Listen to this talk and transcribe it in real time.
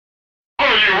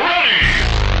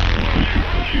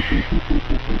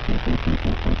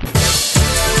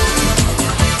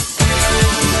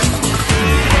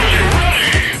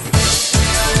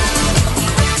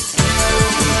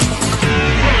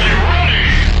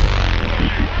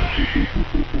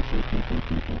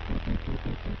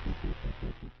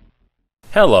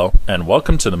Hello, and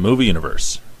welcome to the Movie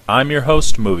Universe. I'm your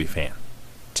host, Movie Fan.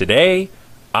 Today,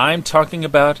 I'm talking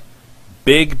about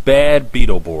Big Bad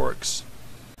Beetleborgs.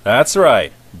 That's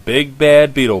right, Big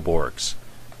Bad Beetleborgs.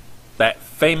 That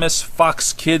famous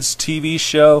Fox Kids TV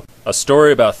show, a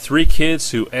story about three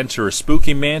kids who enter a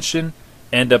spooky mansion,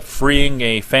 end up freeing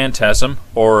a phantasm,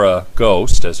 or a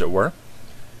ghost, as it were.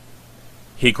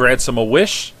 He grants them a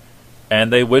wish,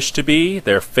 and they wish to be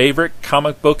their favorite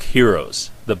comic book heroes,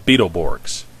 the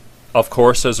Beetleborgs. Of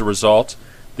course, as a result,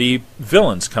 the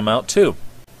villains come out too,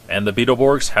 and the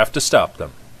Beetleborgs have to stop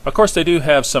them. Of course, they do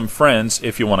have some friends,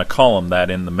 if you want to call them that,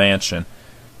 in the mansion.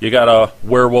 You got a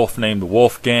werewolf named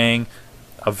Wolfgang,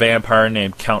 a vampire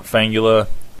named Count Fangula,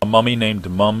 a mummy named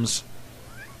Mums,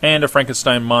 and a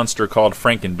Frankenstein monster called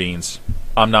Frankenbeans.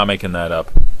 I'm not making that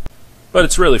up. But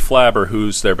it's really Flabber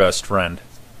who's their best friend.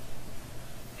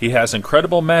 He has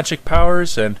incredible magic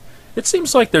powers, and it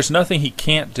seems like there's nothing he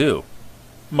can't do,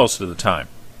 most of the time.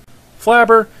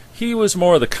 Flabber, he was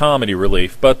more the comedy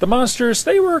relief, but the monsters,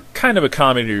 they were kind of a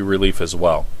comedy relief as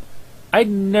well. I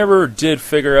never did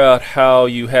figure out how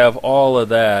you have all of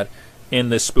that in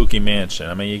this spooky mansion.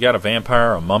 I mean, you got a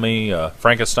vampire, a mummy, a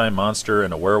Frankenstein monster,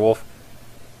 and a werewolf.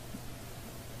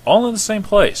 All in the same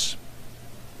place.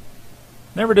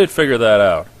 Never did figure that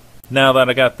out. Now that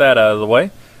I got that out of the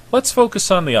way, let's focus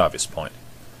on the obvious point.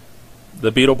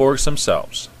 The Beetleborgs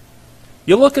themselves.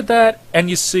 You look at that and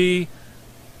you see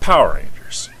Power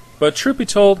Rangers. But truth be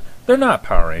told, they're not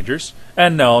Power Rangers.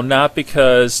 And no, not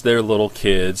because they're little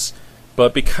kids,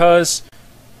 but because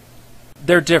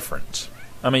they're different.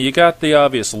 I mean, you got the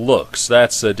obvious looks.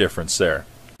 That's the difference there.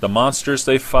 The monsters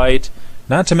they fight,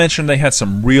 not to mention they had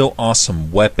some real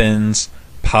awesome weapons,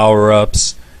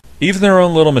 power-ups, even their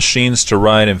own little machines to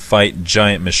ride and fight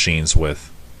giant machines with.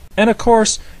 And of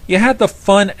course, you had the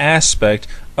fun aspect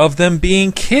of them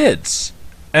being kids.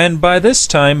 And by this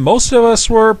time, most of us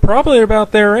were probably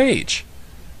about their age.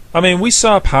 I mean, we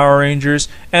saw Power Rangers,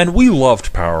 and we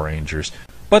loved Power Rangers,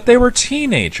 but they were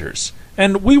teenagers,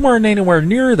 and we weren't anywhere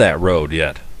near that road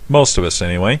yet. Most of us,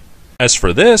 anyway. As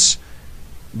for this,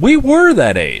 we were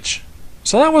that age.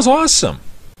 So that was awesome.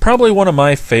 Probably one of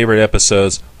my favorite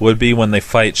episodes would be when they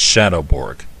fight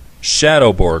Shadowborg.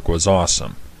 Shadowborg was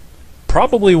awesome.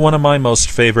 Probably one of my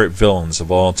most favorite villains of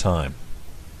all time.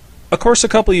 Of course, a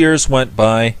couple years went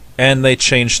by, and they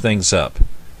changed things up.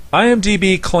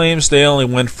 IMDb claims they only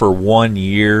went for 1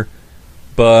 year,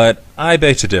 but I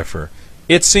beg to differ.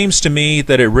 It seems to me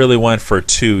that it really went for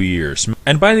 2 years.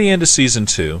 And by the end of Season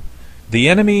 2, the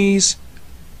enemies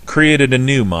created a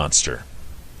new monster.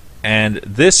 And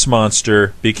this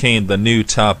monster became the new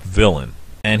top villain.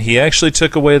 And he actually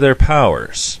took away their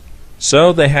powers.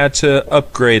 So they had to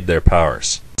upgrade their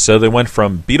powers. So they went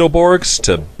from Beetleborgs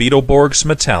to Beetleborgs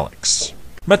Metallics.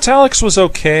 Metallics was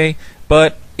okay,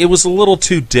 but it was a little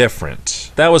too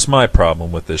different. That was my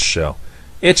problem with this show.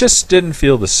 It just didn't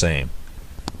feel the same.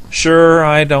 Sure,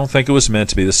 I don't think it was meant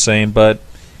to be the same, but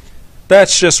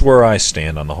that's just where I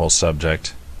stand on the whole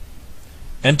subject.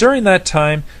 And during that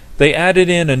time, they added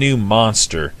in a new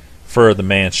monster for the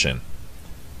mansion.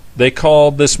 They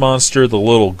called this monster the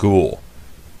Little Ghoul,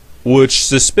 which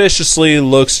suspiciously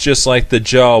looks just like the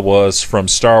Jawas from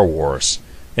Star Wars.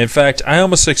 In fact, I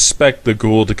almost expect the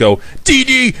ghoul to go,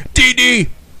 "Dee-dee, dee-dee!"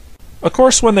 Of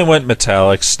course, when they went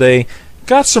Metallics, they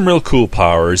got some real cool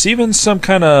powers, even some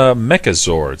kind of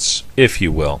Mechazords, if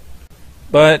you will.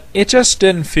 But it just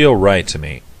didn't feel right to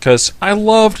me, because I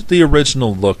loved the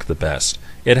original look the best.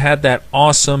 It had that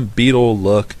awesome Beetle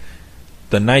look,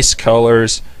 the nice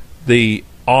colors, the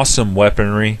awesome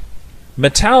weaponry.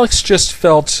 Metallics just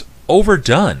felt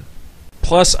overdone.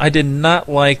 Plus, I did not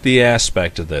like the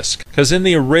aspect of this, because in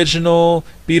the original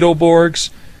Beetleborgs,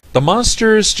 the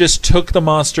monsters just took the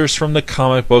monsters from the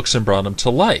comic books and brought them to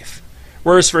life.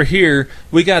 Whereas for here,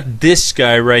 we got this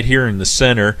guy right here in the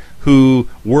center who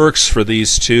works for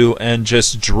these two and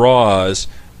just draws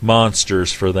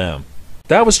monsters for them.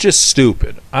 That was just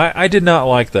stupid. I did not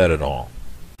like that at all.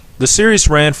 The series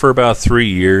ran for about 3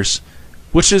 years,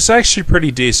 which is actually a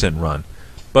pretty decent run.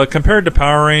 But compared to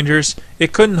Power Rangers,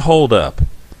 it couldn't hold up.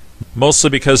 Mostly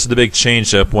because of the big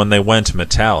change-up when they went to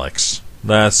Metallics.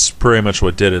 That's pretty much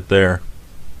what did it there.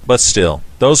 But still,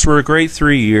 those were a great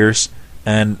 3 years,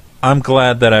 and I'm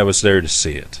glad that I was there to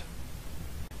see it.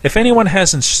 If anyone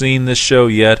hasn't seen this show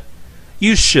yet,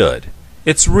 you should.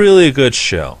 It's really a good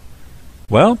show.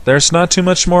 Well, there's not too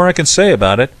much more I can say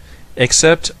about it,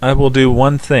 except I will do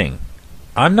one thing.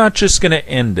 I'm not just going to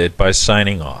end it by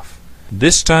signing off.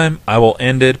 This time, I will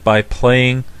end it by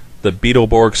playing the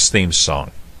Beetleborgs theme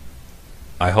song.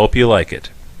 I hope you like it.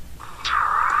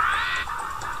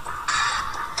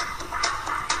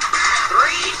 3,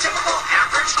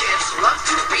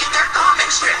 to beat their comic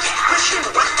strips. Question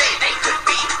what they